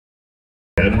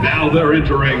And now they're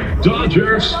entering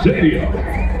Dodger Stadium.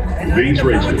 These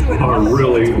racers are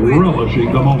really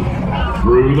relishing the moment.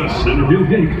 Through the center field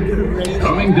gate,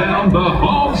 coming down the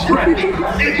home stretch,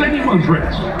 it's anyone's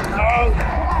race.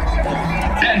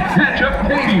 And catch-up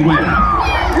Katie wins.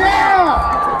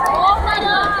 Yeah!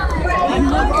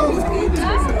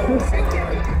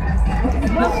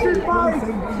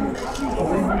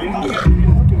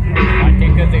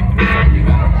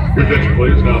 Your attention,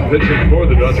 please. Now pitching for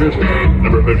the Dodgers,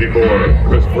 number 54,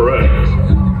 Chris Perez.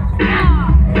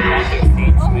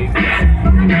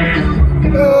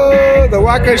 Oh, the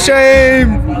walk of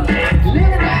shame.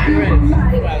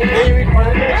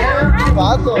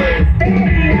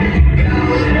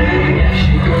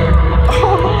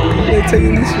 Oh, they're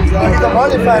taking these shoes out. He's the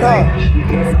Marlin fan, huh?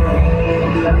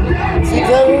 See,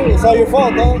 Trevor, it's all your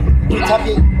fault, though. You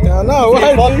talking. Yeah, no,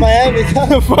 what? Fuck Miami.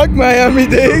 Fuck Miami,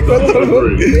 Dick. What the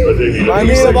fuck?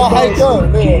 Miami's about hyped up,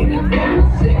 man.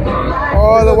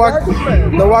 Oh, the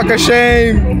walk of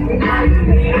shame.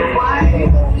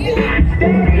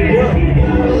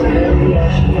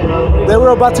 They were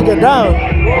about to get down.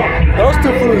 Those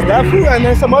two fools, that fool, and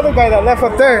then some other guy that left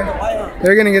up there.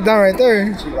 They're gonna get down right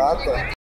there.